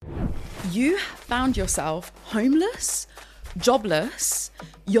You found yourself homeless, jobless,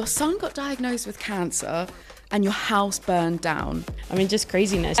 your son got diagnosed with cancer, and your house burned down. I mean, just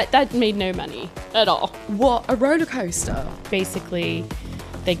craziness. That made no money at all. What a roller coaster. Basically,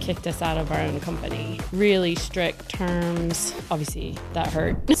 they kicked us out of our own company. Really strict terms. Obviously, that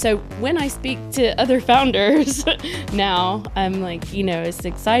hurt. So when I speak to other founders now, I'm like, as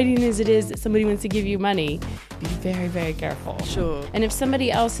exciting as it is that somebody wants to give you money, be very, very careful. Sure. And if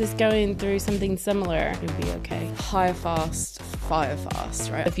somebody else is going through something similar, it'll be okay. Hire fast, fire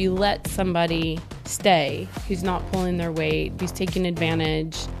fast, right? If you let somebody stay who's not pulling their weight, who's taking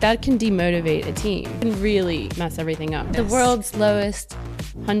advantage, that can demotivate a team and really mess everything up. Yes. The world's lowest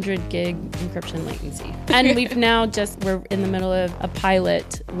 100 gig encryption latency. And we're in the middle of a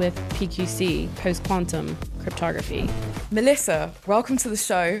pilot with PQC, post-quantum cryptography. Melissa, welcome to the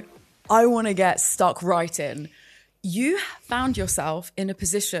show. I want to get stuck right in. You found yourself in a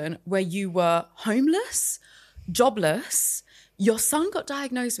position where you were homeless, jobless, your son got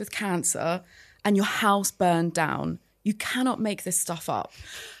diagnosed with cancer, and your house burned down. You cannot make this stuff up.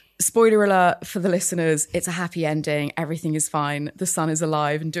 Spoiler alert for the listeners, it's a happy ending. Everything is fine. The son is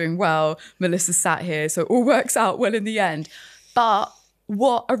alive and doing well. Melissa's sat here, so it all works out well in the end. But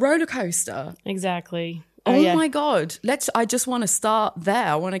what a roller coaster. Exactly. Oh yeah. My God. I just want to start there.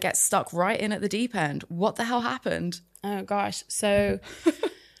 I want to get stuck right in at the deep end. What the hell happened? Oh gosh. So,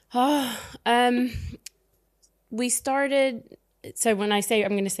 we started, so when I say,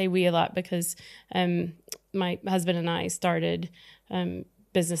 I'm going to say we a lot because my husband and I started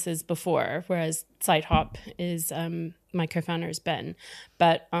businesses before, whereas Sitehop is my co-founder's Ben.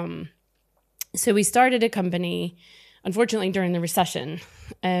 But so we started a company, unfortunately, during the recession,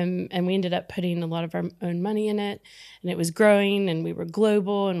 and we ended up putting a lot of our own money in it, and it was growing, and we were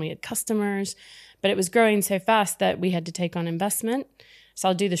global, and we had customers, but it was growing so fast that we had to take on investment. So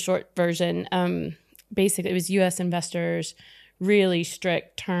I'll do the short version. Basically, it was U.S. investors, really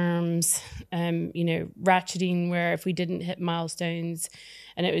strict terms, ratcheting where if we didn't hit milestones,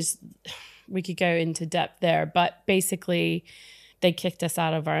 and we could go into depth there, but basically they kicked us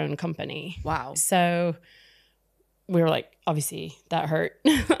out of our own company. Wow. So we were like, obviously that hurt.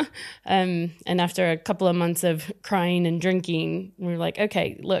 And after a couple of months of crying and drinking, we were like,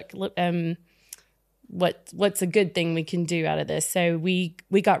 okay, look, what's a good thing we can do out of this? So we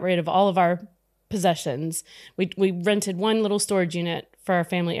got rid of all of our possessions. We rented one little storage unit for our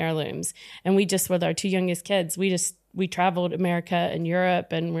family heirlooms, and we just, with our two youngest kids, we traveled America and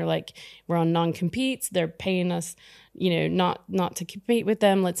Europe, and we're on non-competes. They're paying us, not to compete with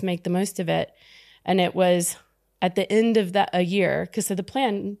them. Let's make the most of it. And it was at the end of a year, because so the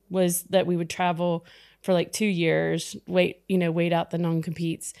plan was that we would travel for like 2 years, wait out the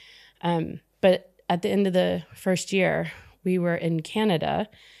non-competes. But at the end of the first year, we were in Canada.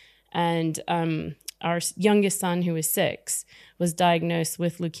 And our youngest son, who was 6, was diagnosed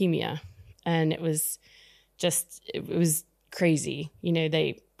with leukemia. And it was crazy.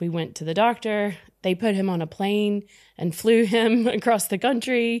 We went to the doctor. They put him on a plane and flew him across the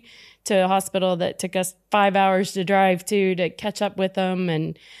country to a hospital that took us 5 hours to drive to catch up with him.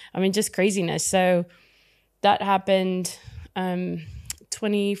 And I mean, just craziness. So that happened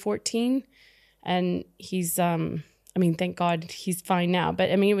 2014. And he's... thank God he's fine now. But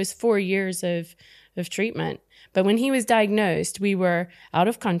it was 4 years of treatment. But when he was diagnosed, we were out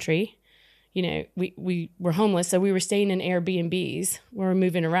of country. We were homeless. So we were staying in Airbnbs. We were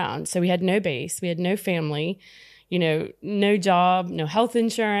moving around. So we had no base. We had no family, no job, no health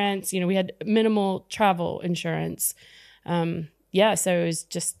insurance. We had minimal travel insurance. So it was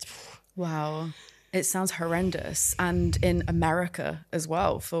just... Wow. It sounds horrendous. And in America as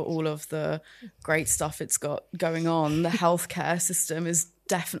well, for all of the great stuff it's got going on, the healthcare system is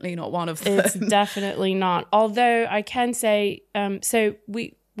definitely not one of them. It's definitely not. Although I can say, so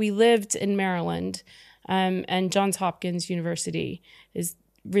we lived in Maryland, and Johns Hopkins University is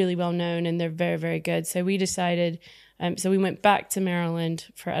really well known, and they're very, very good. So we decided, so we went back to Maryland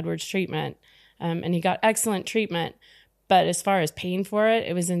for Edward's treatment, and he got excellent treatment. But as far as paying for it,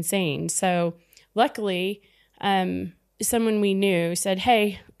 it was insane. So luckily, someone we knew said,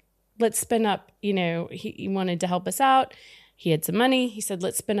 hey, let's spin up, he wanted to help us out. He had some money. He said,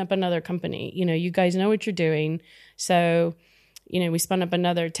 let's spin up another company. You guys know what you're doing. So, we spun up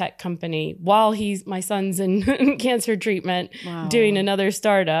another tech company while my son's in cancer treatment. Wow. Doing another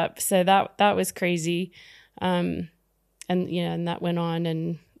startup. So that was crazy. And that went on,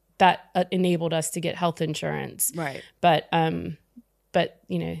 and that enabled us to get health insurance. Right. But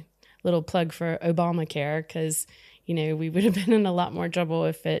little plug for Obamacare, because we would have been in a lot more trouble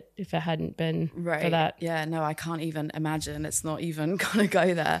if it hadn't been for that. Yeah, no, I can't even imagine. It's not even gonna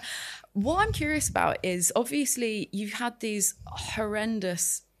go there. What I'm curious about is obviously you've had these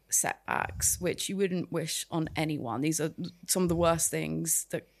horrendous setbacks, which you wouldn't wish on anyone. These are some of the worst things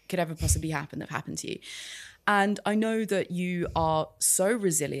that could ever possibly happen that have happened to you. And I know that you are so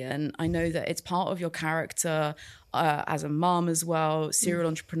resilient. I know that it's part of your character as a mom as well, serial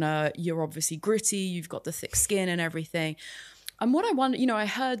entrepreneur. You're obviously gritty. You've got the thick skin and everything. And what I wonder, I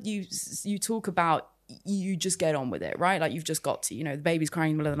heard you talk about you just get on with it, right? Like you've just got to, the baby's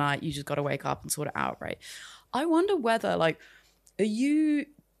crying in the middle of the night. You just got to wake up and sort it out, right? I wonder whether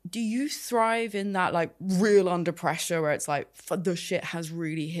do you thrive in that like real under pressure where it's like the shit has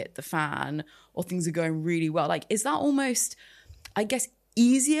really hit the fan or things are going really well? Like, is that almost, I guess,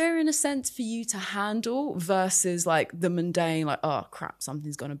 easier in a sense for you to handle versus like the mundane, like, oh crap,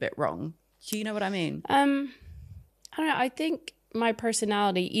 something's gone a bit wrong? Do you know what I mean? I don't know. I think my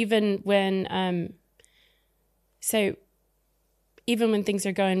personality, even when things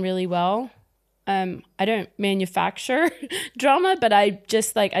are going really well, I don't manufacture drama, but I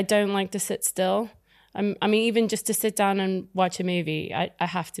don't like to sit still. I mean, even just to sit down and watch a movie, I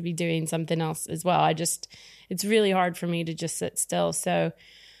have to be doing something else as well. It's really hard for me to just sit still. So,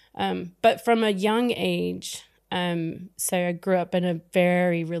 but from a young age, so I grew up in a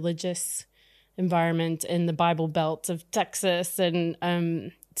very religious environment in the Bible Belt of Texas.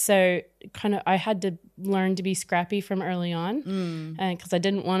 And so kind of I had to learn to be scrappy from early on because I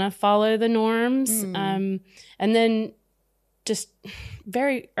didn't want to follow the norms. And then just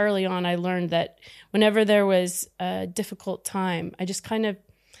very early on, I learned that whenever there was a difficult time, I just kind of,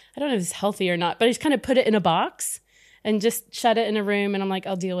 I don't know if it's healthy or not, but I just kind of put it in a box and just shut it in a room. And I'm like,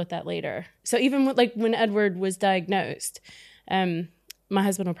 I'll deal with that later. So even when Edward was diagnosed, my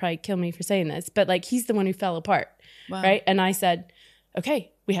husband will probably kill me for saying this, but like he's the one who fell apart. Wow. Right. And I said,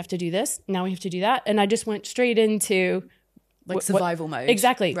 okay, we have to do this. Now we have to do that. And I just went straight into like survival mode.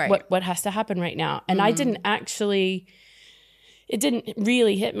 Exactly. Right. What has to happen right now. And it didn't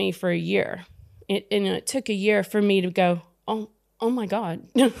really hit me for a year. It took a year for me to go, oh my God.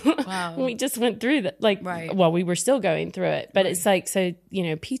 Wow. We just went through that. Like, right. Well, we were still going through it, but it's like, so,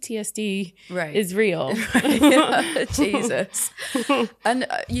 PTSD is real. Yeah, Jesus. And,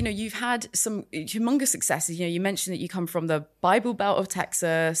 you've had some humongous successes. You mentioned that you come from the Bible Belt of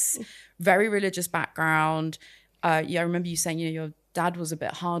Texas, very religious background. I remember you saying, your dad was a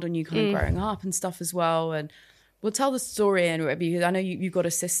bit hard on you kind of growing up and stuff as well. And we'll tell the story anyway, because I know you've got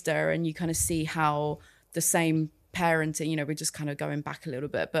a sister and you kind of see how the same parenting, we're just kind of going back a little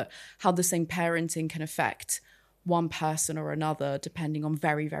bit, but how the same parenting can affect one person or another depending on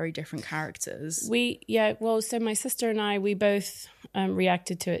very, very different characters. So my sister and I, we both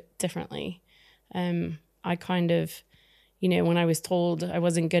reacted to it differently. I kind of, when I was told I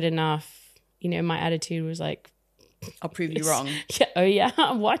wasn't good enough, my attitude was like, I'll prove you wrong. Yeah, oh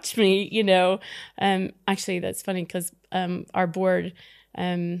yeah, watch me, Actually, that's funny because our board,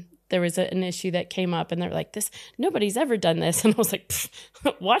 there was an issue that came up and they're like, nobody's ever done this. And I was like,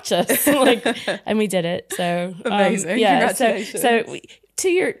 watch us. And we did it. So amazing. Congratulations. So to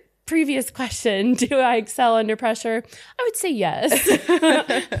your previous question, do I excel under pressure? I would say yes.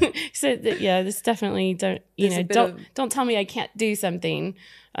 So this definitely don't tell me I can't do something.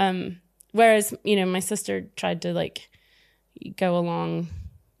 Whereas, my sister tried to go along,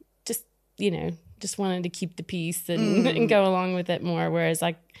 just wanted to keep the peace and go along with it more. Whereas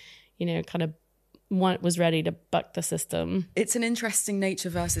I, kind of was ready to buck the system. It's an interesting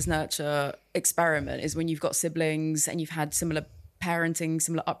nature versus nurture experiment is when you've got siblings and you've had similar parenting,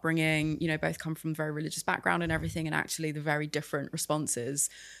 similar upbringing, both come from very religious background and everything, and actually the very different responses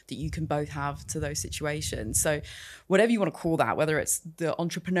that you can both have to those situations. So whatever you want to call that, whether it's the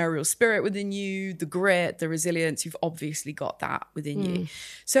entrepreneurial spirit within you, the grit, the resilience, you've obviously got that within you.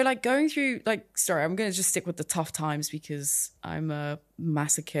 So going through I'm going to just stick with the tough times because I'm a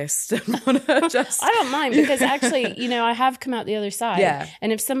masochist and want to just... I don't mind because actually, I have come out the other side. Yeah.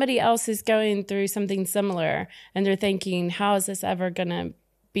 And if somebody else is going through something similar and they're thinking, how is this ever going to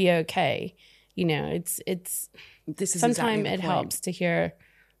be okay? This is sometimes exactly it helps to hear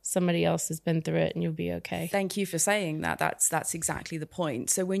somebody else has been through it and you'll be okay. Thank you for saying that. That's exactly the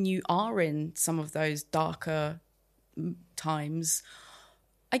point. So when you are in some of those darker times,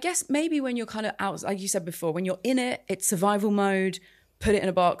 I guess maybe when you're kind of out, like you said before, when you're in it, it's survival mode, put it in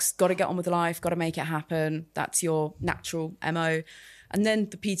a box, got to get on with life, got to make it happen. That's your natural MO. And then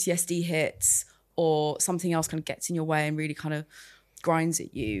the PTSD hits or something else kind of gets in your way and really kind of grinds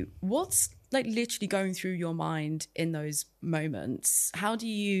at you. What's literally going through your mind in those moments? How do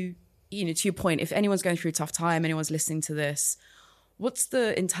you, to your point, if anyone's going through a tough time, anyone's listening to this, what's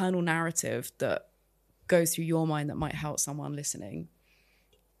the internal narrative that goes through your mind that might help someone listening?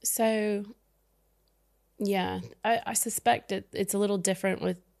 So, yeah, I suspect it's a little different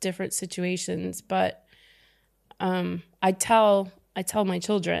with different situations, but I tell my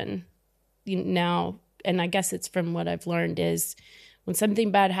children now, and I guess it's from what I've learned, is when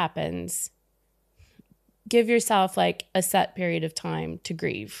something bad happens, give yourself like a set period of time to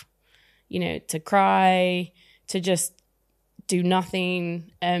grieve, to cry, to just do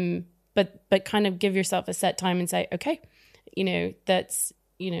nothing, but kind of give yourself a set time and say, okay, that's,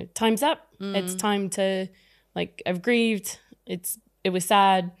 time's up. It's time to, like, I've grieved. It was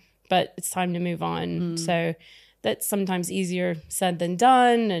sad, but it's time to move on. So that's sometimes easier said than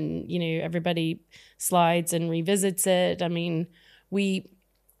done. And, everybody slides and revisits it. I mean,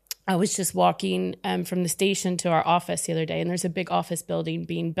 I was just walking from the station to our office the other day, and there's a big office building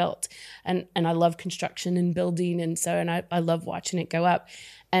being built. And I love construction and building. And I love watching it go up.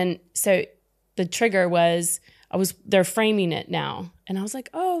 And so the trigger was, they're framing it now. And I was like,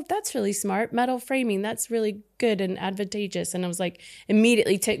 oh, that's really smart. Metal framing, that's really good and advantageous. And I was like,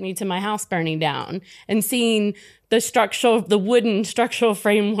 immediately took me to my house burning down and seeing the wooden structural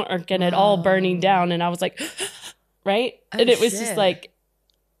framework and it all burning down. And I was like, right? And it was just like,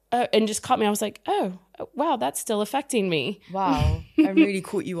 and just caught me. I was like, oh, wow, that's still affecting me. Wow. It really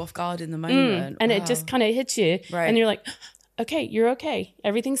caught you off guard in the moment. And it just kind of hits you. Right. And you're like, okay, you're okay.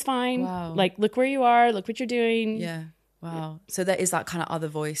 Everything's fine. Wow. Like, look where you are. Look what you're doing. Yeah. Wow. So there is that kind of other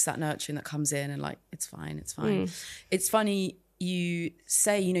voice, that nurturing that comes in and like, it's fine. It's fine. It's funny you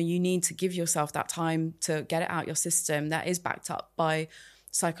say, you need to give yourself that time to get it out your system. That is backed up by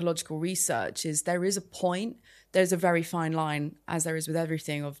psychological research. There is a point, there's a very fine line, as there is with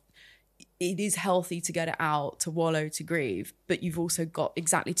everything, of it is healthy to get it out, to wallow, to grieve, but you've also got,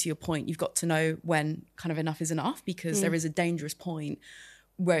 exactly to your point, you've got to know when kind of enough is enough, because there is a dangerous point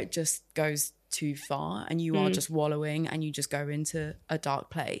where it just goes too far and you are just wallowing and you just go into a dark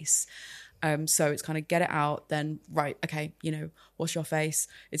place. So it's kind of get it out, then, right, okay, wash your face.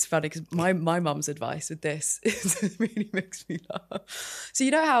 It's funny because my mum's advice with this it really makes me laugh. So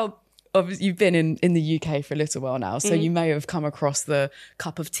how obviously you've been in the UK for a little while now, so you may have come across the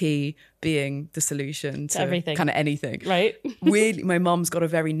cup of tea being the solution to everything, kind of anything. Right. Weirdly, my mum's got a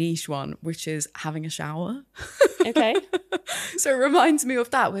very niche one, which is having a shower. Okay. So it reminds me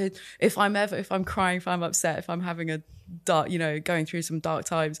of that, where if I'm crying, if I'm upset, if I'm having a dark, going through some dark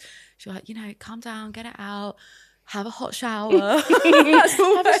times, she's like, calm down, get it out. Have a hot shower. Have a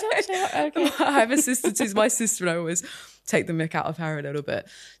hot shower. Okay. I have a sister too. My sister and I always take the mick out of her a little bit.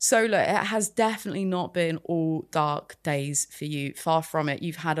 So look, it has definitely not been all dark days for you. Far from it.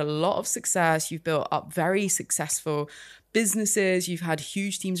 You've had a lot of success. You've built up very successful businesses. You've had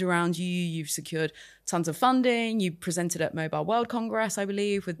huge teams around you. You've secured tons of funding. You presented at Mobile World Congress, I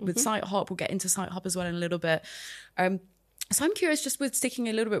believe, with Sitehop. We'll get into Sitehop as well in a little bit. So I'm curious, just with sticking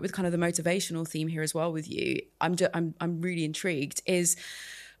a little bit with kind of the motivational theme here as well with you, I'm really intrigued, is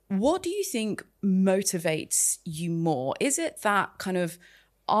what do you think motivates you more? Is it that kind of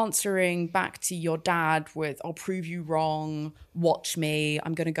answering back to your dad with, I'll prove you wrong, watch me,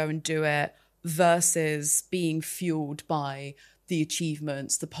 I'm going to go and do it, versus being fueled by the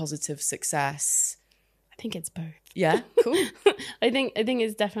achievements, the positive success? I think it's both. Yeah, cool. I think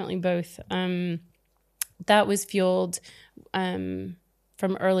it's definitely both. That was fueled from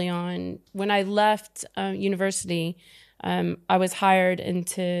early on. When I left university, I was hired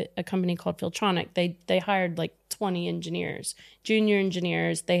into a company called Filtronic. They hired like 20 engineers, junior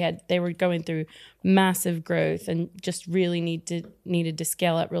engineers. They were going through massive growth and just really needed to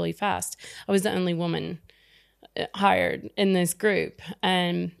scale up really fast. I was the only woman hired in this group,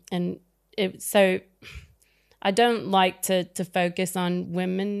 so I don't like to focus on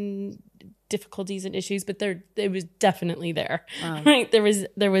women difficulties and issues, but it was definitely there. Wow. Right?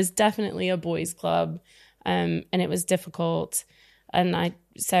 There was definitely a boys' club, and it was difficult, and I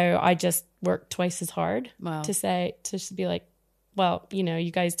just worked twice as hard. Wow. to just be like, well,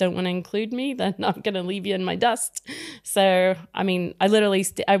 you guys don't want to include me, then I'm going to leave you in my dust. So, I mean, I literally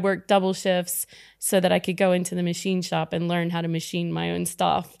I worked double shifts so that I could go into the machine shop and learn how to machine my own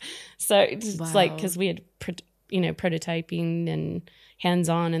stuff. So it's like, because we had prototyping and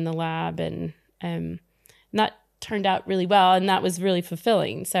hands-on in the lab, and that turned out really well, and that was really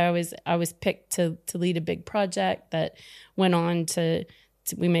fulfilling. So I was picked to lead a big project that went on to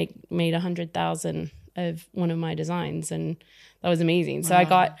we made 100,000 of one of my designs, and that was amazing. So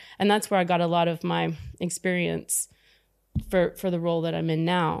and that's where I got a lot of my experience for the role that I'm in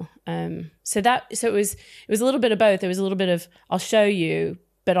now. So it was a little bit of both. It was a little bit of, I'll show you,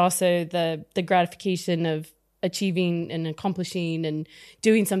 but also the gratification of achieving and accomplishing and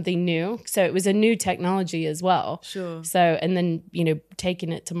doing something new. So it was a new technology as well. Sure. So, and then,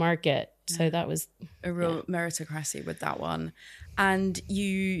 taking it to market. So that was a real meritocracy with that one. And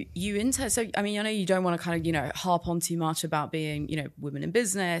so, I mean, I know you don't want to kind of, harp on too much about being, women in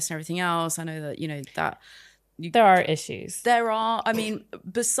business and everything else. I know that, there are issues. There are, I mean,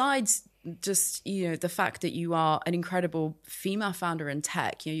 besides just, the fact that you are an incredible female founder in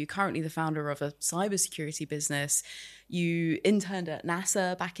tech, you're currently the founder of a cybersecurity business. You interned at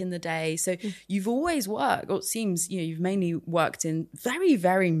NASA back in the day. So you've always worked, or it seems, you've mainly worked in very,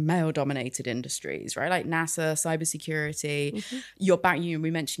 very male-dominated industries, right? Like NASA, cybersecurity. Mm-hmm. Your background,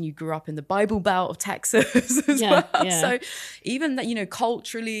 we mentioned you grew up in the Bible Belt of Texas as well. Yeah. So even that,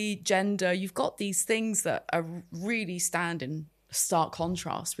 culturally, gender, you've got these things that are really stand in stark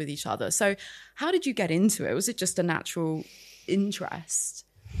contrast with each other. So how did you get into it? Was it just a natural interest?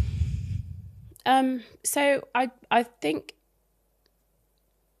 So I think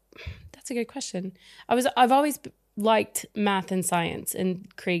that's a good question. I've always liked math and science and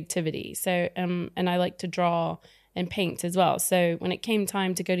creativity. So, and I like to draw and paint as well. So when it came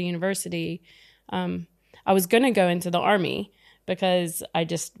time to go to university, I was going to go into the Army because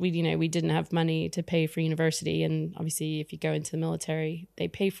we didn't have money to pay for university. And obviously if you go into the military, they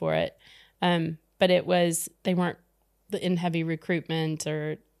pay for it. But they weren't in heavy recruitment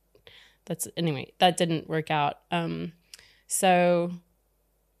that didn't work out. So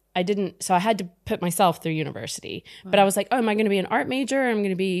I had to put myself through university. Wow. But I was like, am I going to be an art major? Or I'm going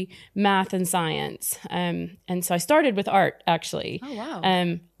to be math and science. And so I started with art, actually. Oh,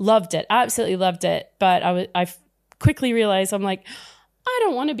 wow. Loved it. Absolutely loved it. But I quickly realized, I'm like, I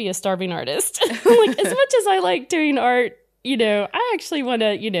don't want to be a starving artist. Like, as much as I like doing art, I actually want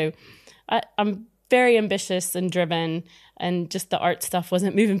to, I'm very ambitious and driven, and just the art stuff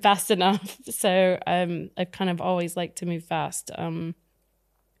wasn't moving fast enough. So I kind of always like to move fast. I don't.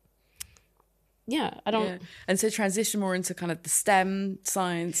 Yeah. And so transition more into kind of the STEM,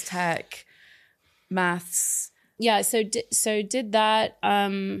 science, tech, maths. Yeah. So did that.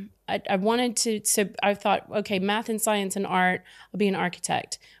 I wanted to. So I thought, okay, math and science and art. I'll be an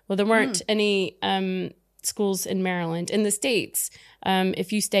architect. Well, there weren't any schools in Maryland. In the States,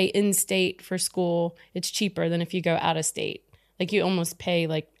 if you stay in state for school, it's cheaper than if you go out of state. Like you almost pay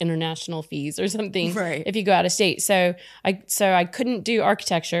like international fees or something if you go out of state. So I couldn't do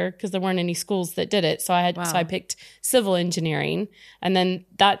architecture because there weren't any schools that did it. So I picked civil engineering, and then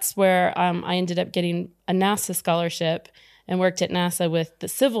that's where I ended up getting a NASA scholarship and worked at NASA with the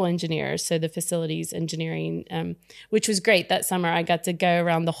civil engineers, so the facilities engineering, which was great. That summer I got to go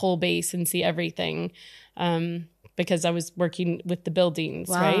around the whole base and see everything. Because I was working with the buildings,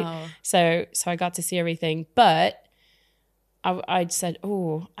 right? So I got to see everything. But I said,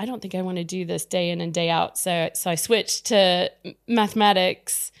 I don't think I want to do this day in and day out. So I switched to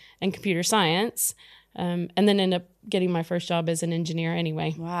mathematics and computer science, and then ended up getting my first job as an engineer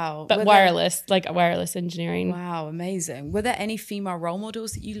anyway. Wow. But wireless engineering. Wow, amazing. Were there any female role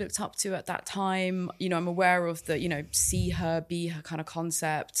models that you looked up to at that time? I'm aware of the, see her, be her kind of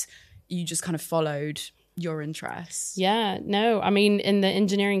concept. You just kind of followed your interests. Yeah, no, I mean, in the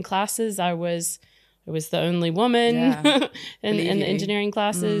engineering classes, I was the only woman in the engineering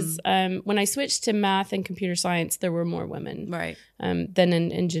classes. When I switched to math and computer science, there were more women than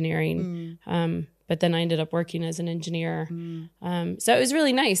in engineering. But then I ended up working as an engineer. So it was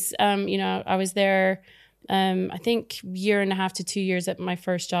really nice. I was there, I think, 1.5 to 2 years at my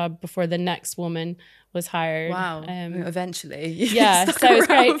first job before the next woman was hired. Wow. Eventually. Yeah. So it was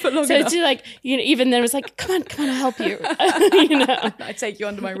great. So it's like, even then it was like, come on, I'll help you. I take you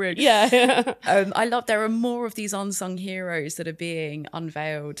under my wing. Yeah. I love, there are more of these unsung heroes that are being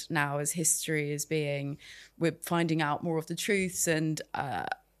unveiled now as history is being, we're finding out more of the truths, and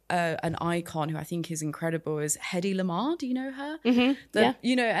an icon who I think is incredible is Hedy Lamarr. Do you know her?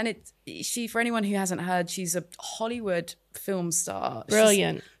 Mm-hmm. And she, for anyone who hasn't heard, she's a Hollywood film star.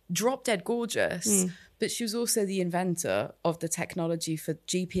 Brilliant. She's drop dead gorgeous, but she was also the inventor of the technology for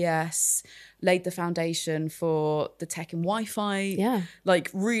GPS, laid the foundation for the tech and Wi-Fi, like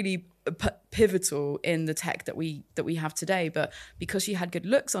really pivotal in the tech that we have today. But because she had good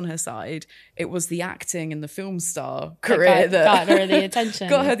looks on her side, it was the acting and the film star career that got her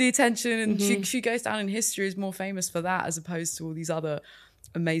the attention. And she goes down in history as more famous for that as opposed to all these other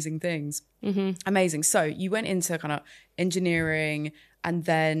amazing things. Amazing. So you went into kind of engineering, and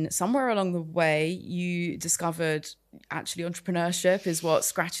then somewhere along the way, you discovered actually entrepreneurship is what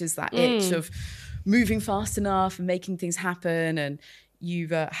scratches that itch of moving fast enough and making things happen. And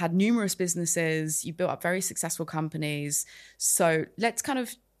you've had numerous businesses. You built up very successful companies. So let's kind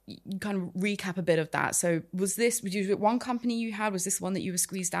of kind of recap a bit of that. So was you one company you had? Was this one that you were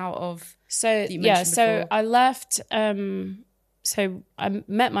squeezed out of? So so I left. So I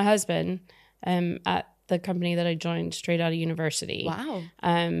met my husband at the company that I joined straight out of university. Wow.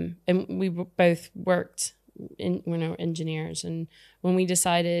 And we both worked engineers. And when we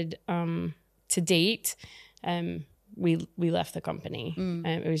decided to date, we left the company.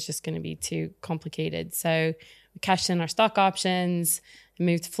 It was just going to be too complicated. So we cashed in our stock options,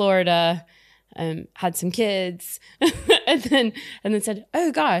 moved to Florida, had some kids, and then said,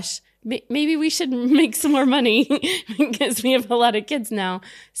 "Oh gosh, maybe we should make some more money because we have a lot of kids now."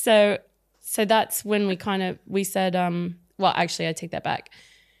 So that's when we said, well, actually, I take that back.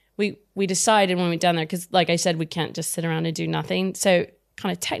 We decided when we went down there, because like I said, we can't just sit around and do nothing. So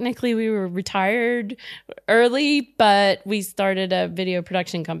kind of technically we were retired early, but we started a video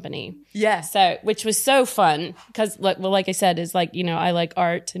production company. Yeah. So, which was so fun because like I said, is like, I like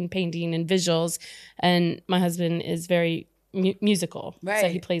art and painting and visuals, and my husband is very musical. Right. So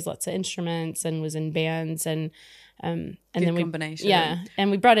he plays lots of instruments and was in bands and Good then combination. Yeah. And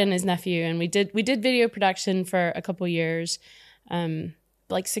we brought in his nephew and we did video production for a couple years,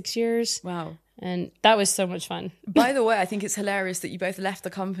 like 6 years. Wow. And that was so much fun. By the way, I think it's hilarious that you both left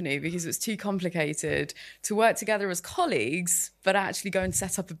the company because it was too complicated to work together as colleagues, but actually go and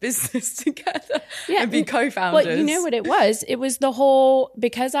set up a business together and be co-founders. Well, you know what it was? It was the whole,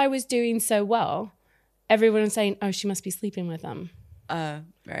 because I was doing so well, everyone was saying, "Oh, she must be sleeping with them."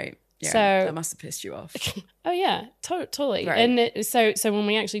 Right. Yeah, so that must have pissed you off. Oh yeah, totally. Right. And so when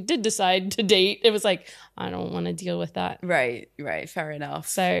we actually did decide to date, it was like, I don't want to deal with that. Right. Fair enough.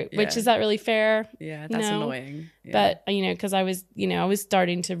 So, which is that really fair? Yeah, that's annoying. Yeah. But because I was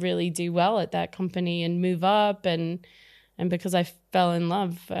starting to really do well at that company and move up, and because I fell in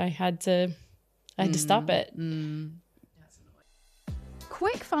love, I had to stop it. That's annoying.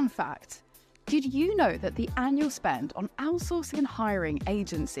 Quick fun fact. Did you know that the annual spend on outsourcing and hiring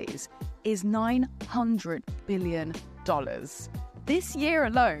agencies is $900 billion this year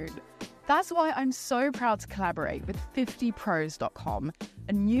alone? That's why I'm so proud to collaborate with 50pros.com,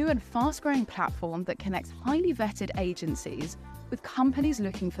 a new and fast-growing platform that connects highly vetted agencies with companies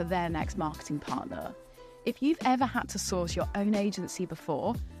looking for their next marketing partner. If you've ever had to source your own agency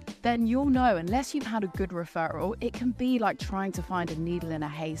before, then you'll know unless you've had a good referral, it can be like trying to find a needle in a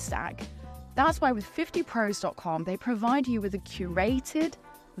haystack. That's why with 50pros.com, they provide you with a curated,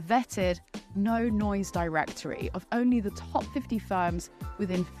 vetted, no-noise directory of only the top 50 firms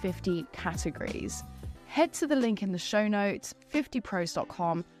within 50 categories. Head to the link in the show notes,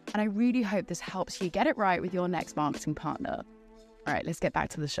 50pros.com, and I really hope this helps you get it right with your next marketing partner. All right, let's get back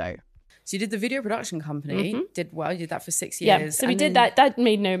to the show. So you did the video production company, did well, you did that for 6 years. Yeah, so we did that. That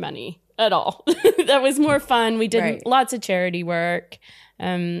made no money at all. That was more fun. We did lots of charity work.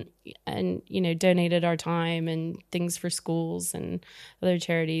 And donated our time and things for schools and other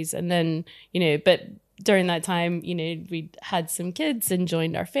charities. And then, but during that time, we had some kids and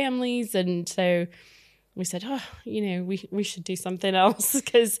joined our families. And so we said, we should do something else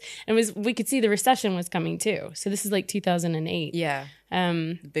because we could see the recession was coming too. So this is like 2008. Yeah.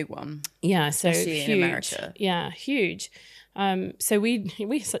 The big one. Yeah. So especially huge. In America. Yeah. Huge. So we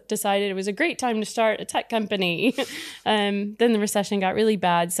decided it was a great time to start a tech company. Then the recession got really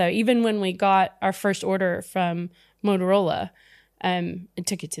bad. So even when we got our first order from Motorola, and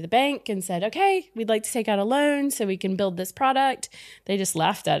took it to the bank and said, "Okay, we'd like to take out a loan so we can build this product," they just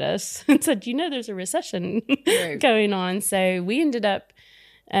laughed at us and said, "There's a recession going on." So we ended up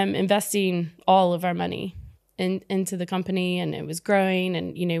investing all of our money into the company, and it was growing,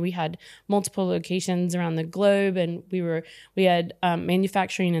 and we had multiple locations around the globe, and we had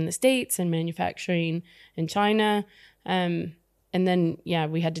manufacturing in the States and manufacturing in China, and then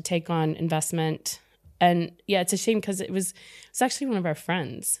we had to take on investment, and it's a shame because it's actually one of our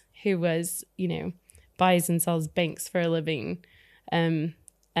friends who was buys and sells banks for a living,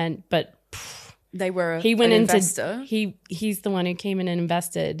 They were he went an into investor. He's the one who came in and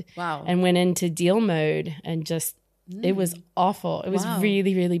invested. Wow. And went into deal mode and just it was awful. It was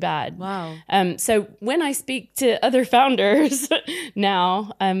really, really bad. Wow. So when I speak to other founders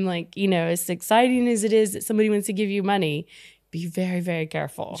now, I'm like, as exciting as it is that somebody wants to give you money, be very, very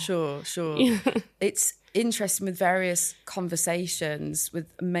careful. Sure. It's interesting with various conversations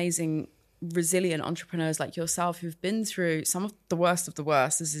with amazing resilient entrepreneurs like yourself who've been through some of the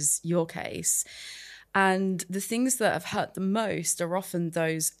worst, as is your case. And the things that have hurt the most are often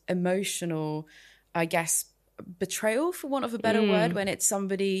those emotional, I guess, betrayal, for want of a better word, when it's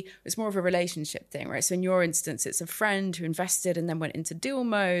somebody, it's more of a relationship thing, right? So in your instance, it's a friend who invested and then went into deal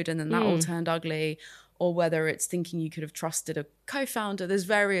mode and then that all turned ugly, or whether it's thinking you could have trusted a co-founder. There's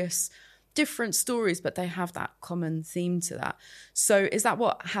various different stories, but they have that common theme to that. So is that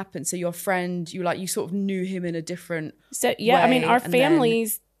what happened? So your friend, you sort of knew him in a different way, I mean, our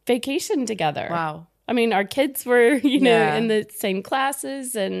families vacationed together. Wow. I mean, our kids were, in the same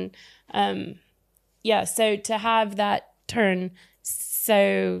classes, and so to have that turn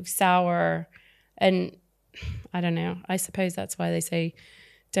so sour, and I don't know, I suppose that's why they say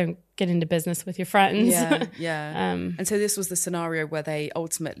don't get into business with your friends. Yeah. And so this was the scenario where they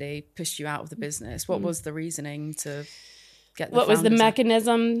ultimately pushed you out of the business. What was the reasoning to get the What was the founders out?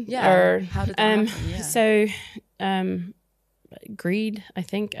 mechanism? Yeah. Or how did that happen? Yeah. So greed, I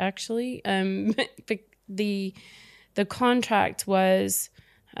think, actually. The contract was,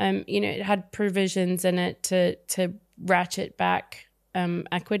 it had provisions in it to ratchet back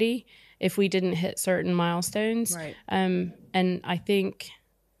equity if we didn't hit certain milestones. Right. And I think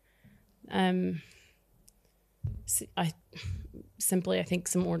I think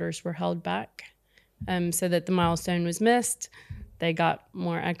some orders were held back so that the milestone was missed. They got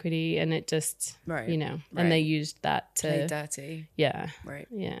more equity, and it just, and they used that to play dirty. Yeah. Right.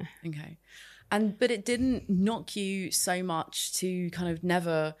 Yeah. Okay. But it didn't knock you so much to kind of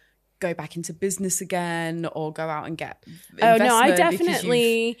never go back into business again or go out and get investment? Oh, no, I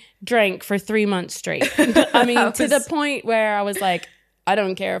definitely drank for 3 months straight. I mean, to the point where I was like, I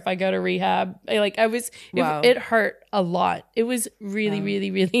don't care if I go to rehab. It hurt a lot. It was really, really,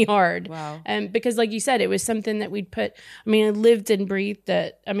 really hard. Wow. Because like you said, it was something that we'd put, I lived and breathed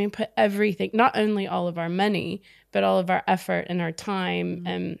it. Put everything, not only all of our money, but all of our effort and our time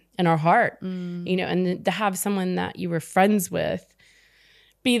and our heart, and to have someone that you were friends with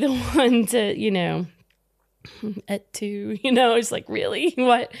be the one to, it's like, really?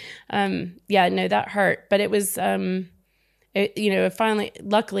 What? That hurt. But it was, finally,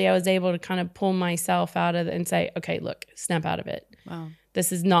 luckily I was able to kind of pull myself out of it and say, okay, look, snap out of it. Wow.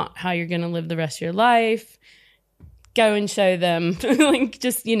 This is not how you're going to live the rest of your life. Go and show them,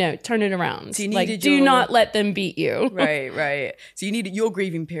 just, turn it around. So do not let them beat you. Right. So you needed your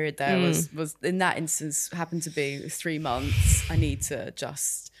grieving period there was in that instance happened to be 3 months. I need to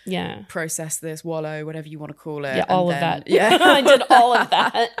just process this, wallow, whatever you want to call it. Yeah, all of that. Yeah. I did all of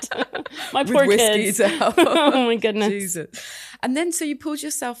that. My poor kids. To help. Oh my goodness. Jesus. And then so you pulled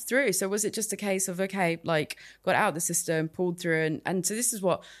yourself through. So was it just a case of, okay, got out of the system, pulled through, and so this is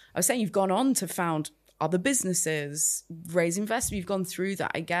what I was saying, you've gone on to found other businesses, raise investment, you've gone through that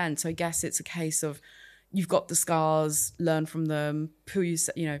again. So I guess it's a case of you've got the scars, learn from them,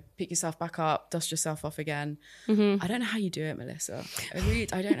 pick yourself back up, dust yourself off again. I don't know how you do it, Melissa.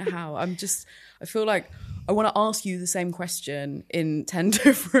 I don't know how. I feel like I want to ask you the same question in 10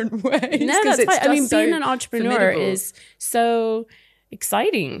 different ways. No, that's fine. Being an entrepreneur formidable. is so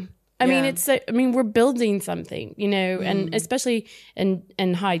exciting. We're building something, and especially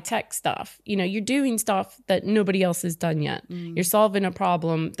in high tech stuff, you're doing stuff that nobody else has done yet. You're solving a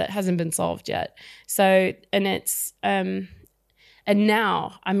problem that hasn't been solved yet. So, and it's, and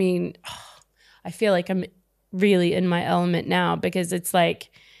now, I feel like I'm really in my element now because it's like,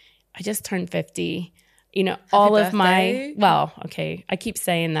 I just turned 50, all of my, I keep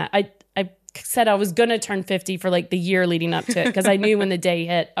saying that. I said I was going to turn 50 for the year leading up to it because I knew when the day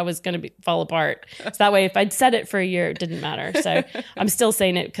hit, I was going to fall apart. So that way, if I'd said it for a year, it didn't matter. So I'm still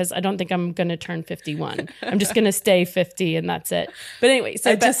saying it because I don't think I'm going to turn 51. I'm just going to stay 50 and that's it. But anyway.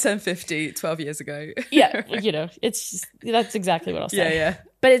 I just turned 50 12 years ago. Yeah. It's just, that's exactly what I'll say. Yeah.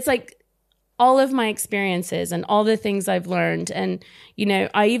 But it's like all of my experiences and all the things I've learned. And,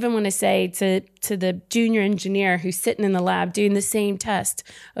 I even want to say to the junior engineer who's sitting in the lab doing the same test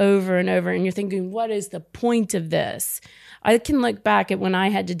over and over, and you're thinking, what is the point of this? I can look back at when I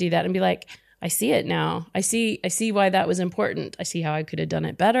had to do that and be like, I see it now. I see why that was important. I see how I could have done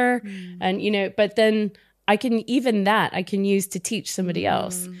it better. And, but then I can use to teach somebody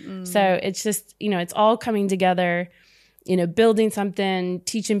else. So it's just, it's all coming together. Building something,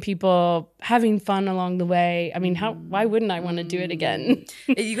 teaching people, having fun along the way. Why wouldn't I want to do it again?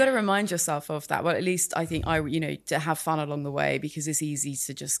 You got to remind yourself of that. Well, at least I think to have fun along the way, because it's easy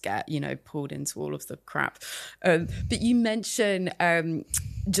to just get, pulled into all of the crap. But you mentioned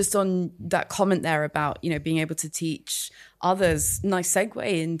just on that comment there about, being able to teach others, nice segue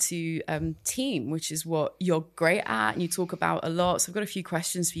into team, which is what you're great at and you talk about a lot. So I've got a few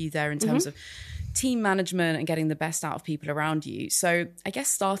questions for you there in terms of team management and getting the best out of people around you. So I guess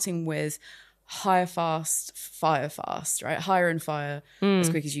starting with hire fast, fire fast, right? Hire and fire as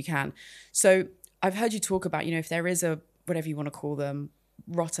quick as you can. So I've heard you talk about, if there is a, whatever you want to call them,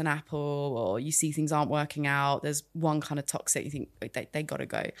 rotten apple, or you see things aren't working out, there's one kind of toxic, you think they got to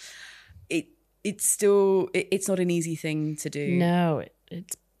go. It's not an easy thing to do. No,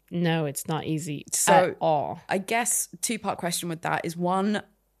 it's not easy at all. I guess 2-part question with that is, one,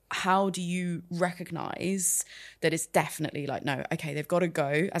 how do you recognize that it's definitely like, no, okay, they've got to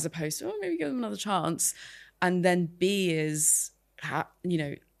go, as opposed to, maybe give them another chance? And then B is, how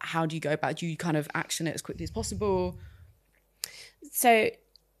do you go about, do you kind of action it as quickly as possible? So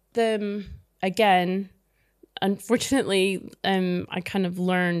again, unfortunately, I kind of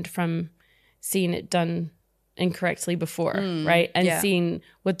learned from seeing it done incorrectly before, right? And seeing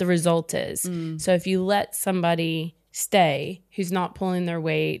what the result is. So if you let somebody stay who's not pulling their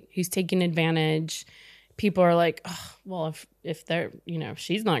weight, who's taking advantage, people are like, oh, well, if they're, if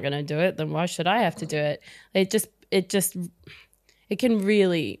she's not going to do it, then why should I have to do it? It can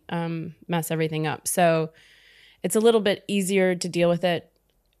really mess everything up. So it's a little bit easier to deal with it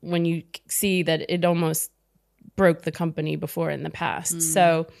when you see that it almost broke the company before in the past.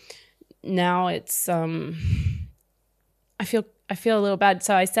 So now it's, I feel a little bad.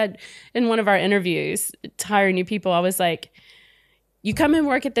 So I said in one of our interviews to hire new people, I was like, you come and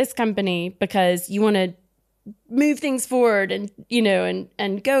work at this company because you want to move things forward and,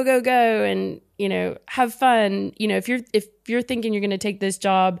 and go, and, have fun. If you're thinking you're going to take this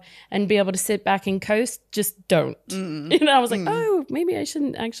job and be able to sit back and coast, just don't. I was like, oh, maybe I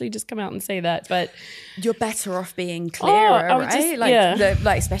shouldn't actually just come out and say that. But you're better off being clearer, right? Just,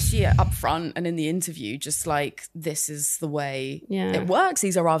 especially up front and in the interview, just like, this is the way it works.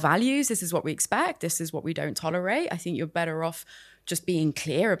 These are our values. This is what we expect. This is what we don't tolerate. I think you're better off just being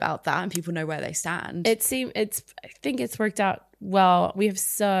clear about that, and people know where they stand. I think it's worked out well. We have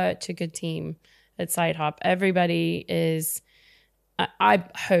such a good team at Sitehop. Everybody is, I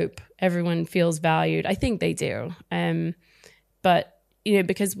hope everyone feels valued. I think they do. But,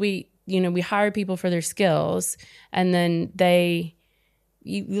 because we hire people for their skills, and then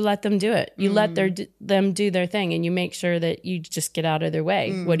you let them do it. You let them do their thing, and you make sure that you just get out of their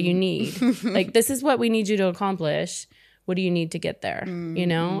way. What do you need? Like, this is what we need you to accomplish. What do you need to get there?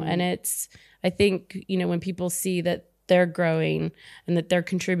 And I think, when people see that they're growing and that they're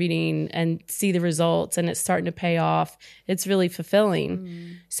contributing and see the results and it's starting to pay off, it's really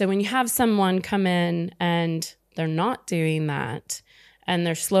fulfilling. So when you have someone come in and they're not doing that, and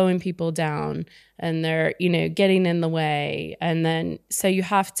they're slowing people down, and they're, getting in the way, and then, so you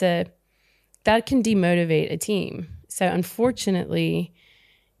have to, that can demotivate a team. So unfortunately,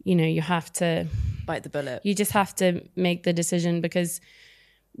 you have to bite the bullet. You just have to make the decision, because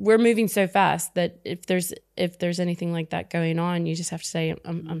we're moving so fast that if there's anything like that going on, you just have to say,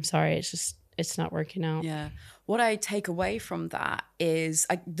 I'm sorry, it's not working out. Yeah. What I take away from that is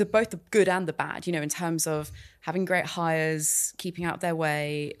both the good and the bad, in terms of having great hires, keeping out their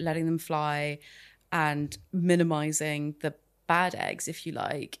way, letting them fly, and minimizing the bad eggs, if you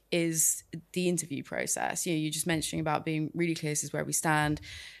like, is the interview process. You're just mentioning about being really clear, this is where we stand.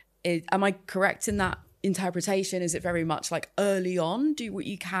 Am I correct in that interpretation? Is it very much like early on, do what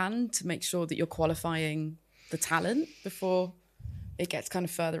you can to make sure that you're qualifying the talent before it gets kind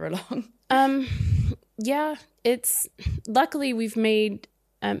of further along? Yeah, it's luckily we've made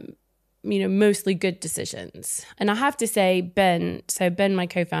mostly good decisions. And I have to say, Ben, my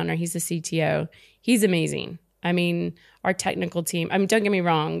co-founder, he's the CTO. He's amazing. I mean, our technical team, don't get me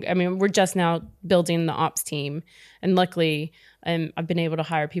wrong. I mean, we're just now building the ops team. And luckily, I've been able to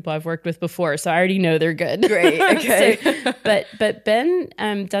hire people I've worked with before, so I already know they're good. Great, okay. But Ben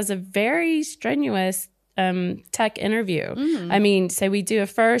does a very strenuous tech interview. I mean, so we do a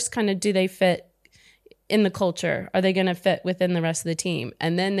first kind of, do they fit in the culture? Are they going to fit within the rest of the team?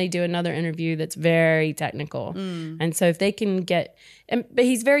 And then they do another interview that's very technical. And so if they can get, but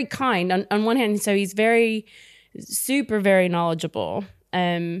he's very kind on one hand. So he's very knowledgeable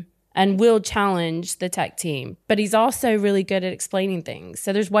and will challenge the tech team. But he's also really good at explaining things.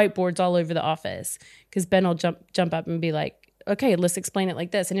 So there's whiteboards all over the office, because Ben will jump up and be like, okay, let's explain it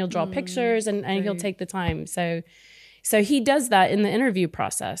like this. And he'll draw pictures and he'll take the time. So he does that in the interview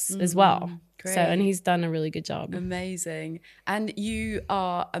process as well. Great. So, and he's done a really good job. Amazing. And you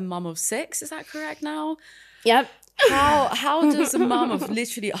are a mum of 6, is that correct now? Yep. How does a mum of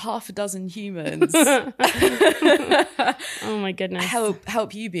literally half a dozen humans oh my goodness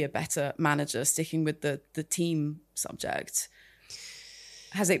help you be a better manager, sticking with the team subject?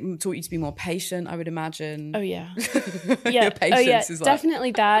 Has it taught you to be more patient, I would imagine? Oh yeah. Yeah. Patience is like... definitely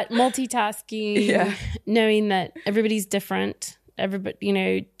that. Multitasking, knowing that everybody's different.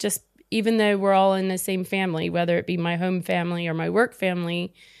 Everybody, just even though we're all in the same family, whether it be my home family or my work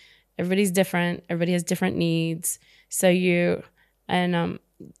family, everybody's different. Everybody has different needs. So you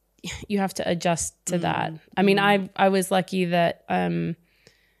have to adjust to that. I mean, I was lucky that,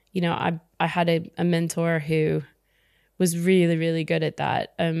 you know, I had a mentor who was really, really good at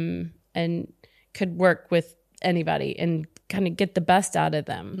that, and could work with anybody and kind of get the best out of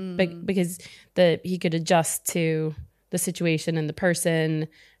them, because he could adjust to the situation and the person,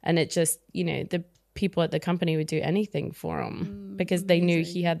 and it just, you know, the people at the company would do anything for him because they knew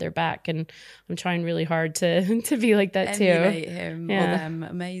he had their back. And I'm trying really hard to be like that too. Emulate him or them.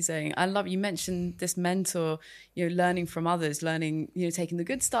 Amazing. I love, you mentioned this mentor, you know, learning from others, learning, you know, taking the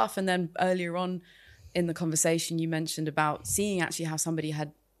good stuff. And then earlier on in the conversation, you mentioned about seeing actually how somebody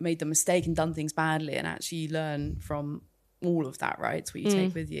had made the mistake and done things badly, and actually learn from all of that, right? It's what you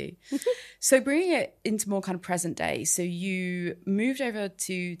take with you. So bringing it into more kind of present day. So you moved over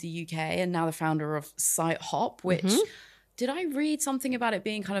to the UK and now the founder of Sitehop, which did I read something about it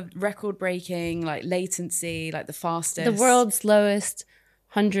being kind of record breaking, like latency, like the fastest? The world's lowest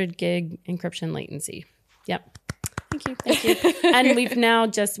 100 gig encryption latency. Yep. Thank you. And we've now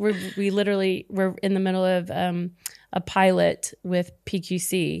we're in the middle of a pilot with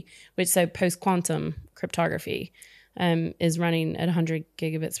PQC, which so post-quantum cryptography. Is running at 100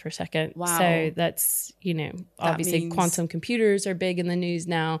 gigabits per second. Wow. So that's, you know, obviously quantum computers are big in the news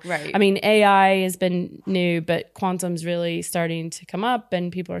now. Right. I mean, AI has been new, but quantum's really starting to come up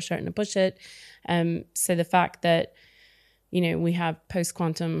and people are starting to push it. So the fact that, you know, we have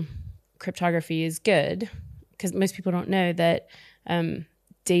post-quantum cryptography is good, because most people don't know that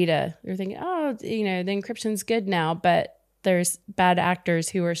data, they're thinking, oh, you know, the encryption's good now, but there's bad actors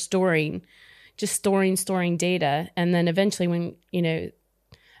who are storing data, and then eventually when, you know,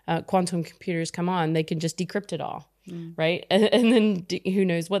 quantum computers come on, they can just decrypt it all, right? And then who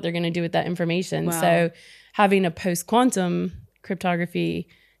knows what they're going to do with that information. Wow. So having a post-quantum cryptography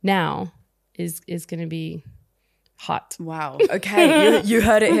now is going to be hot. Wow. Okay. You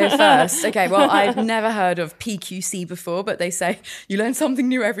heard it here first. Okay. Well, I've never heard of PQC before, but they say you learn something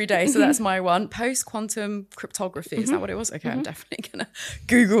new every day. So that's my one. Post-quantum cryptography. Is that what it was? Okay. I'm definitely going to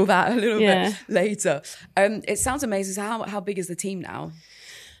Google that a little bit later. It sounds amazing. So how big is the team now?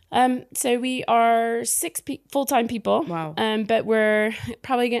 So we are 6 full-time people. Wow. But we're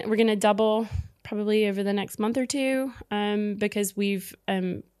going to double probably over the next month or two, because we've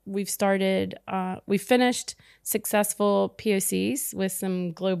finished successfto POCs with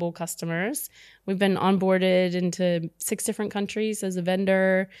some global customers. We've been onboarded into 6 different countries as a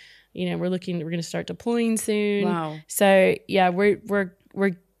vendor. You know, we're going to start deploying soon. Wow. So yeah, we're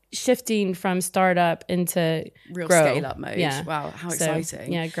shifting from startup into real grow. Scale up mode. Yeah. Wow. How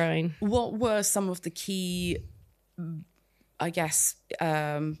exciting. Yeah, growing. What were some of the key, I guess,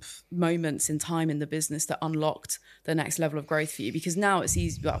 moments in time in the business that unlocked the next level of growth for you? Because now it's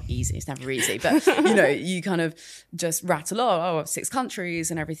easy. Well, easy. It's never easy, but you know, you kind of just rattle on 6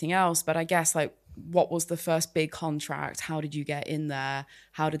 countries and everything else. But I guess, like, what was the first big contract? How did you get in there?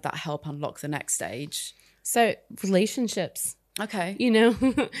 How did that help unlock the next stage? So relationships. Okay. You know,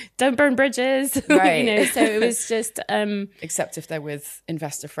 don't burn bridges. Right. You know, so it was just except if they're with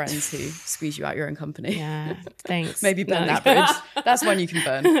investor friends who squeeze you out your own company. Yeah, thanks. Maybe burn that bridge. That's one you can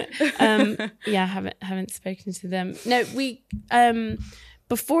burn. Yeah, haven't spoken to them. No, we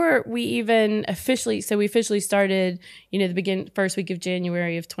before we even officially started, you know, the first week of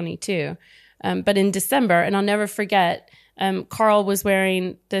January of 22. But in December, and I'll never forget, Carl was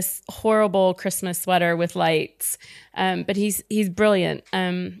wearing this horrible Christmas sweater with lights, but he's brilliant,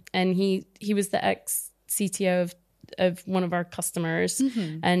 and he was the ex-CTO of one of our customers,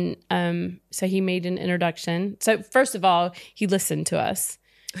 and so he made an introduction. So first of all, he listened to us.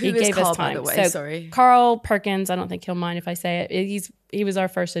 He gave Carl, us time. by the way? So sorry, Carl Perkins. I don't think he'll mind if I say it. He was our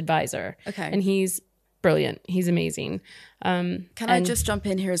first advisor. Okay, and he's brilliant. He's amazing. Can I just jump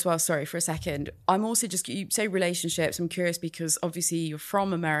in here as well? Sorry for a second. I'm also you say relationships. I'm curious because obviously you're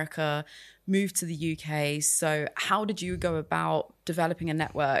from America, moved to the UK. So how did you go about developing a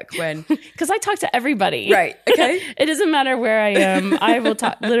network when? Because I talk to everybody. Right. Okay. It doesn't matter where I am. I will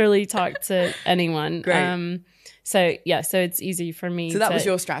literally talk to anyone. Great. So it's easy for me. So that was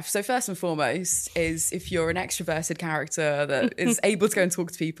your strategy. So first and foremost is if you're an extroverted character that is able to go and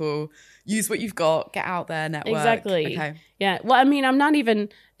talk to people, use what you've got, get out there, network. Exactly. Okay. Yeah. Well, I mean,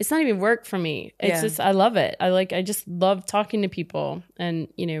 it's not even work for me. It's just, I love it. I just love talking to people. And,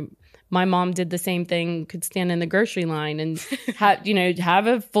 you know, my mom did the same thing, could stand in the grocery line and have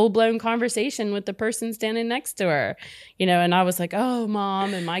a full-blown conversation with the person standing next to her, you know, and I was like, oh,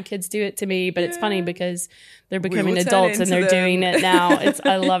 Mom, and my kids do it to me. But it's funny because they're becoming adults and they're doing it now.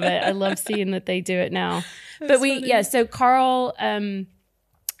 I love it. I love seeing that they do it now. But so Carl,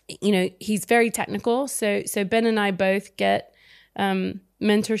 he's very technical. So Ben and I both get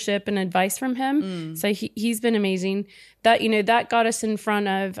mentorship and advice from him. So he's been amazing. That got us in front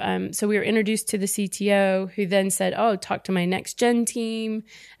of, so we were introduced to the CTO, who then said, oh, talk to my next gen team.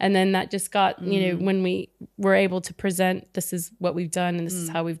 And then that just got, when we were able to present, this is what we've done and this is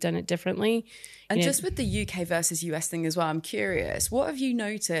how we've done it differently. And just with the UK versus US thing as well, I'm curious, what have you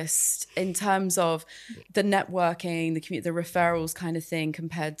noticed in terms of the networking, the referrals kind of thing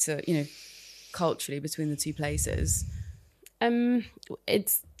compared to, culturally between the two places?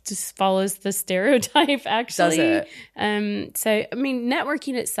 It's just follows the stereotype, actually. Does it? So, I mean,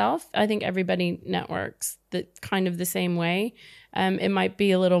 networking itself, I think everybody networks kind of the same way. It might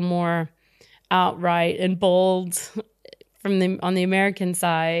be a little more outright and bold on the American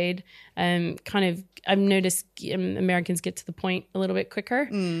side. I've noticed Americans get to the point a little bit quicker,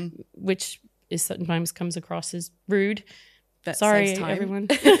 which is sometimes comes across as rude. That Sorry, everyone.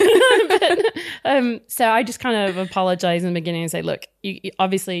 So I just kind of apologize in the beginning and say, look,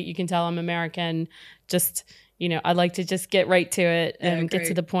 obviously you can tell I'm American. Just, I like to just get right to it and get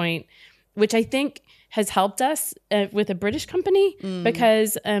to the point, which I think has helped us with a British company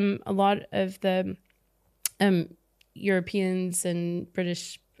because a lot of the Europeans and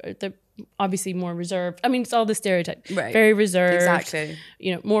British, they're obviously more reserved. I mean, it's all the stereotype. Right. Very reserved. Exactly.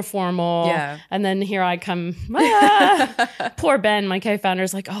 More formal. Yeah. And then here I come. Poor Ben, my co-founder,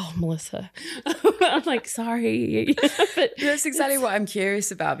 is like, oh, Melissa. I'm like, sorry. But that's exactly what I'm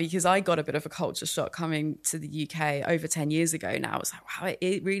curious about, because I got a bit of a culture shock coming to the UK over 10 years ago now. It's like, wow,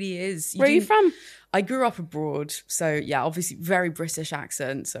 it really is. Where are you from? I grew up abroad. So yeah, obviously very British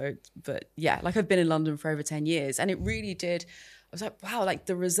accent. So, but yeah, like I've been in London for over 10 years and it really did. I was like, wow, like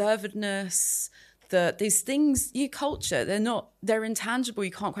the reservedness, these things, your culture, they're intangible.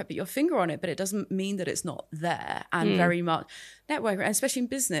 You can't quite put your finger on it, but it doesn't mean that it's not there. And very much network, and especially in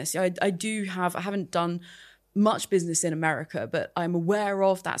business. I haven't done much business in America, but I'm aware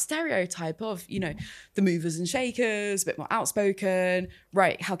of that stereotype of, the movers and shakers, a bit more outspoken,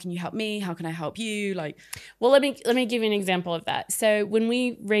 right? How can you help me? How can I help you? Well, let me give you an example of that. So when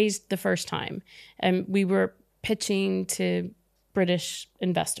we raised the first time, we were pitching to British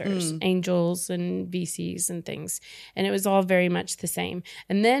investors, angels and VCs and things. And it was all very much the same.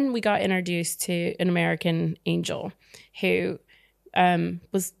 And then we got introduced to an American angel who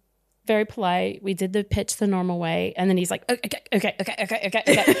was very polite. We did the pitch the normal way. And then he's like, okay.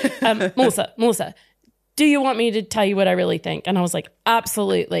 Melissa, do you want me to tell you what I really think? And I was like,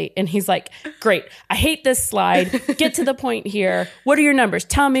 absolutely. And he's like, great. I hate this slide. Get to the point here. What are your numbers?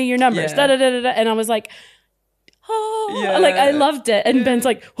 Tell me your numbers. Yeah. And I was like, I loved it. And Ben's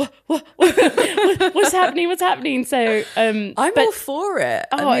like, what's happening? So I'm all for it.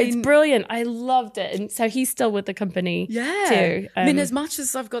 It's brilliant. I loved it. And so he's still with the company too. As much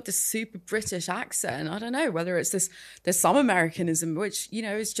as I've got this super British accent, I don't know whether it's there's some Americanism, which,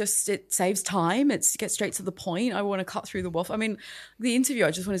 is just, it saves time. It's get straight to the point. I want to cut through the waffle. I mean, the interview,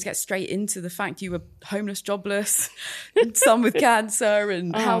 I just wanted to get straight into the fact you were homeless, jobless, and some with cancer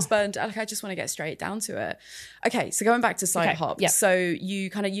and housebound. I just want to get straight down to it. Okay, so going back to Sitehop. Yeah. So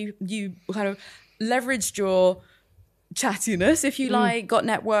you kind of leveraged your chattiness, if you like, got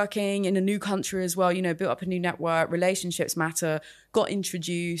networking in a new country as well, built up a new network, relationships matter, got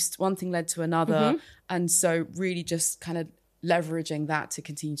introduced, one thing led to another. And so really just kind of leveraging that to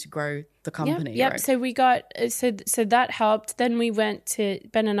continue to grow the company. Yep. Right? So we got, so that helped. Then we went to,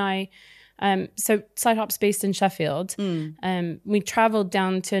 Ben and I, so Sitehop's based in Sheffield. We traveled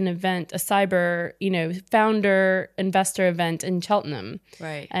down to an event, a cyber, founder investor event in Cheltenham.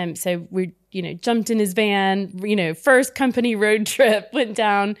 Right. So we, jumped in his van, first company road trip, went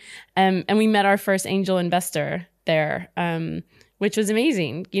down, and we met our first angel investor there, which was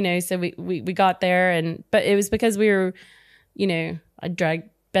amazing. So we got there, but it was because we were, I dragged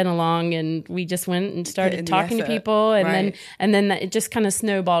Ben along and we just went and started talking to people, and then that it just kind of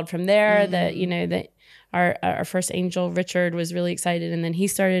snowballed from there. That our first angel, Richard, was really excited, and then he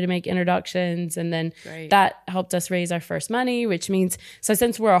started to make introductions, and then that helped us raise our first money, which means, so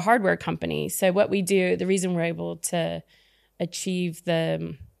since we're a hardware company, so what we do, the reason we're able to achieve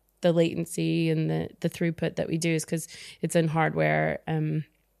the latency and the throughput that we do is because it's in hardware.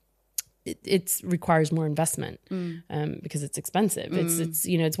 It requires more investment because it's expensive.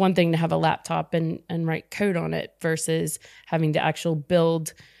 It's one thing to have a laptop and write code on it versus having to actually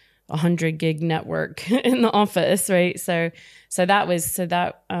build 100 gig network in the office, right? So that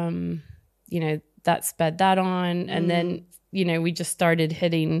sped that on, and then we just started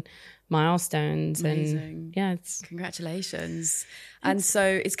hitting milestones. Amazing. And yeah, it's congratulations. And so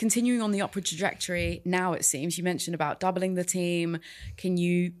it's continuing on the upward trajectory now, it seems. You mentioned about doubling the team. Can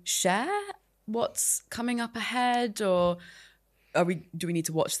you share what's coming up ahead, or do we need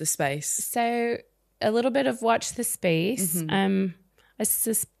to watch the space? So a little bit of watch the space. I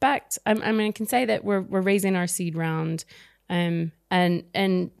suspect, I mean, I can say that we're raising our seed round, and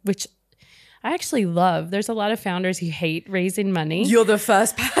which I actually love. There's a lot of founders who hate raising money. You're the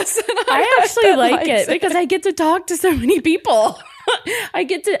first person. I actually like it because I get to talk to so many people. I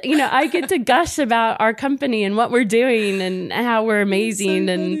get to gush about our company and what we're doing and how we're amazing.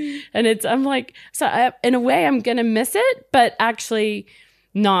 So I'm like, in a way I'm going to miss it, but actually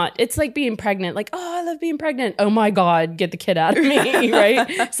not. It's like being pregnant. Like, oh, I love being pregnant. Oh my God, get the kid out of me,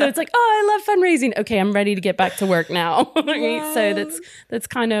 right? So it's like, oh, I love fundraising. Okay, I'm ready to get back to work now. Right? Wow. So that's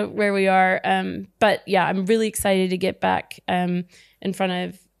kind of where we are. But yeah, I'm really excited to get back in front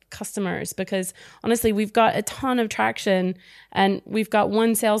of customers, because honestly, we've got a ton of traction, and we've got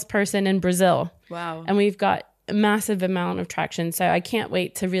one salesperson in Brazil. Wow. And we've got a massive amount of traction. So I can't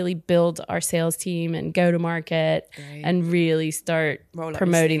wait to really build our sales team and go to market. Great. And really start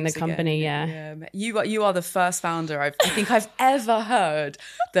promoting the company. Again. Yeah. You are the first founder I think I've ever heard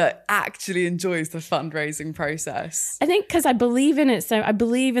that actually enjoys the fundraising process. I think because I believe in it. So I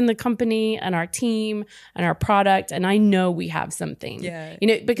believe in the company and our team and our product, and I know we have something. Yeah.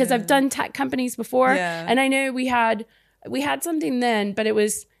 Because I've done tech companies before, Yeah. and I know we had something then, but it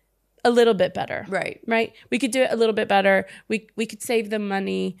was a little bit better. Right. We could do it a little bit better. We could save them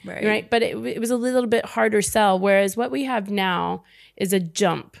money. Right. But it was a little bit harder sell. Whereas what we have now is a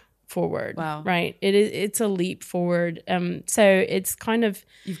jump forward. Wow. Right. It's a leap forward. So it's kind of,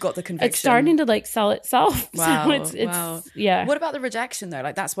 you've got the conviction. It's starting to like sell itself. Wow. So it's wow. Yeah. What about the rejection though?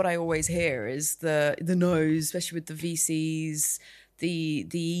 Like that's what I always hear is the no's, especially with the VCs. The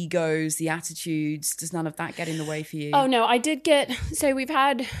egos, the attitudes, does none of that get in the way for you? Oh no, I did get, so we've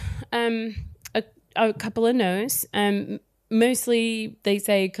had a couple of no's. Mostly they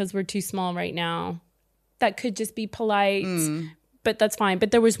say because we're too small right now. That could just be polite, but that's fine.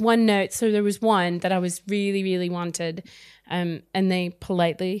 But there was one note, so there was one that I was really, really wanted, and they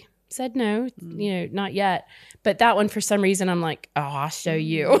politely said no, not yet. But that one, for some reason, I'm like, oh, I'll show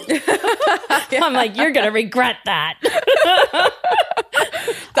you. I'm like, you're going to regret that.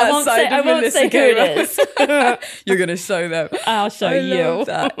 I won't say who it is. You're going to show them. I'll show you.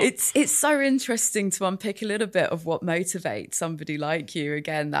 That. It's so interesting to unpick a little bit of what motivates somebody like you.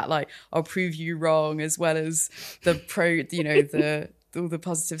 Again, that like, I'll prove you wrong, as well as all the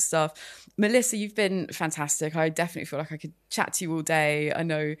positive stuff. Melissa, you've been fantastic. I definitely feel like I could chat to you all day. I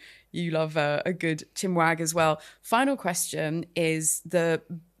know you love a good chinwag as well. Final question is the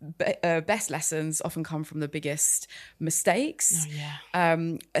best lessons often come from the biggest mistakes. Oh, yeah.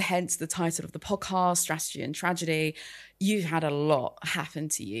 Hence the title of the podcast, Strategy and Tragedy. You've had a lot happen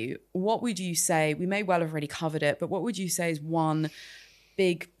to you. What would you say, we may well have already covered it, but what would you say is one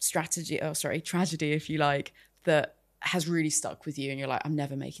big tragedy, if you like, that has really stuck with you and you're like, I'm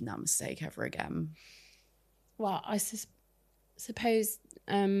never making that mistake ever again? Well, I suppose,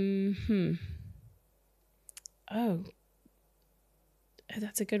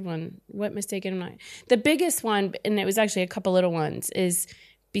 that's a good one. What mistake am I? The biggest one, and it was actually a couple little ones, is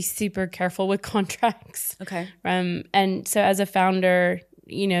be super careful with contracts. Okay. And so as a founder,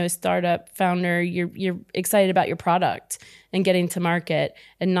 a startup founder, you're excited about your product and getting to market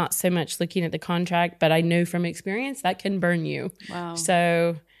and not so much looking at the contract. But I know from experience that can burn you. Wow.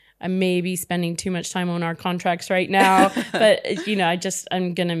 So I may be spending too much time on our contracts right now, but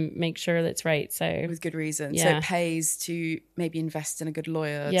I'm going to make sure that's right. So with good reason. Yeah. So it pays to maybe invest in a good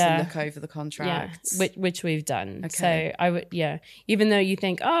lawyer to look over the contracts. Yeah, which we've done. Okay. So I would, even though you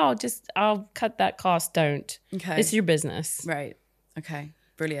think, oh, I'll cut that cost, don't. Okay. It's your business. Right. Okay.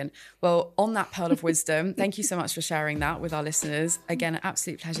 Brilliant. Well, on that pearl of wisdom, thank you so much for sharing that with our listeners. Again, an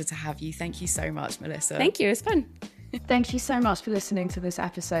absolute pleasure to have you. Thank you so much, Melissa. Thank you. It's fun. Thank you so much for listening to this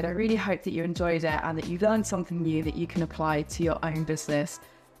episode. I really hope that you enjoyed it and that you learned something new that you can apply to your own business.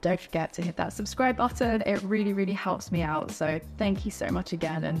 Don't forget to hit that subscribe button. It really, really helps me out. So thank you so much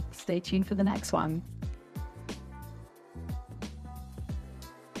again, and stay tuned for the next one.